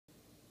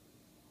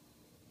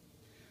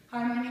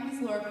Hi, my name is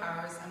Laura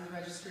Powers. I'm the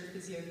registered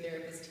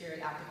physiotherapist here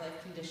at Active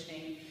Life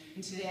Conditioning,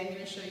 and today I'm going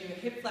to show you a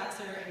hip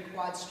flexor and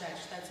quad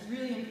stretch that's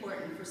really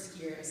important for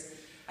skiers.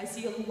 I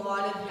see a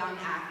lot of young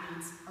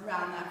athletes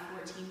around that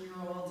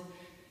 14-year-old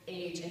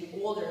age and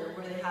older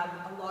where they have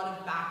a lot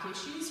of back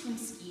issues from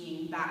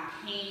skiing, back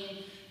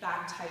pain,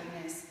 back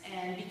tightness,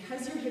 and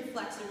because your hip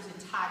flexor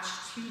is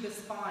attached to the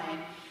spine,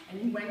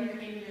 and when you're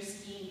in your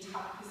skiing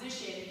tuck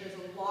position, there's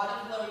a lot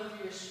of load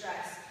through your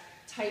stress.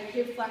 Tight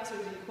hip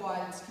flexors and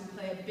quads can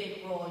play a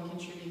big role in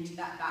contributing to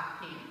that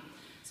back pain.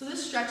 So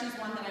this stretch is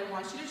one that I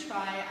want you to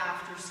try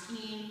after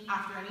skiing,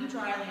 after any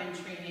dry land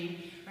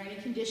training, or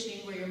any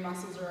conditioning where your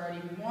muscles are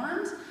already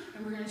warmed,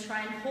 and we're going to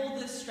try and hold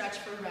this stretch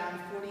for around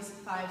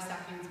 45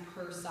 seconds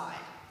per side.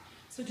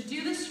 So to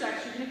do this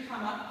stretch, you're going to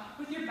come up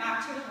with your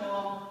back to the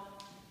wall.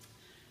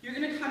 You're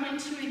going to come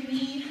into a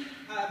knee,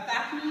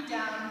 back knee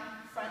down,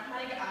 front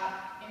leg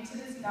up, into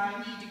this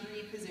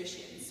 90-degree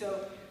position.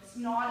 So it's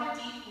not a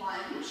deep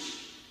lunge,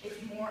 it's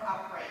more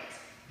upright.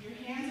 Your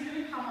hands are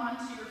going to come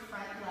onto your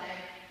front leg,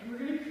 and we're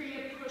going to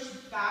create a push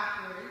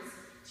backwards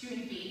to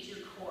engage your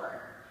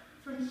core.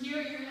 From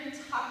here, you're going to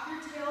tuck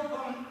your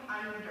tailbone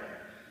under.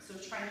 So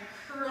try and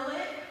curl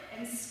it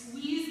and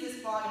squeeze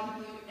this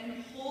bottom glute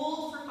and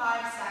hold for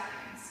 5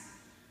 seconds.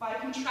 By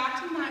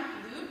contracting that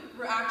glute,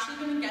 we're actually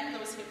going to get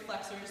those hip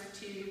flexors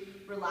to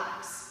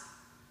relax.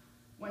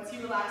 Once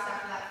you relax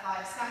after that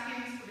 5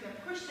 seconds, we're going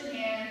to push the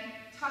hand,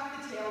 tuck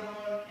the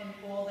tailbone, and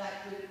hold that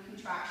glute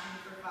contraction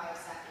for 5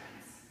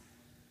 seconds.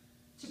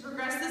 To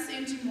progress this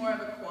into more of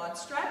a quad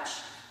stretch,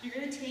 you're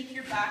going to take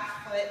your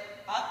back foot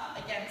up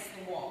against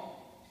the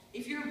wall.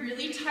 If you're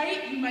really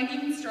tight, you might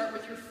even start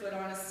with your foot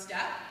on a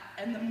step,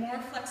 and the more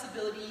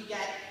flexibility you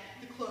get,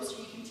 the closer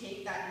you can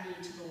take that knee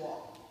to the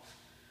wall.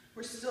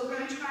 We're still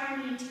going to try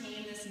and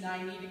maintain this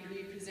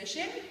 90-degree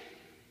position,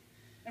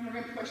 and we're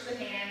going to push the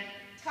hand,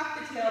 tuck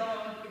the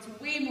tailbone. It's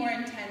way more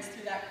intense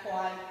through that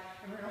quad,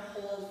 and we're going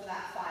to hold for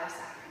that 5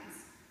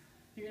 seconds.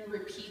 You're going to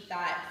repeat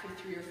that for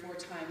 3 or 4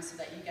 times so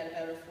that you get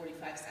about a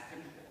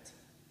 45-second hold.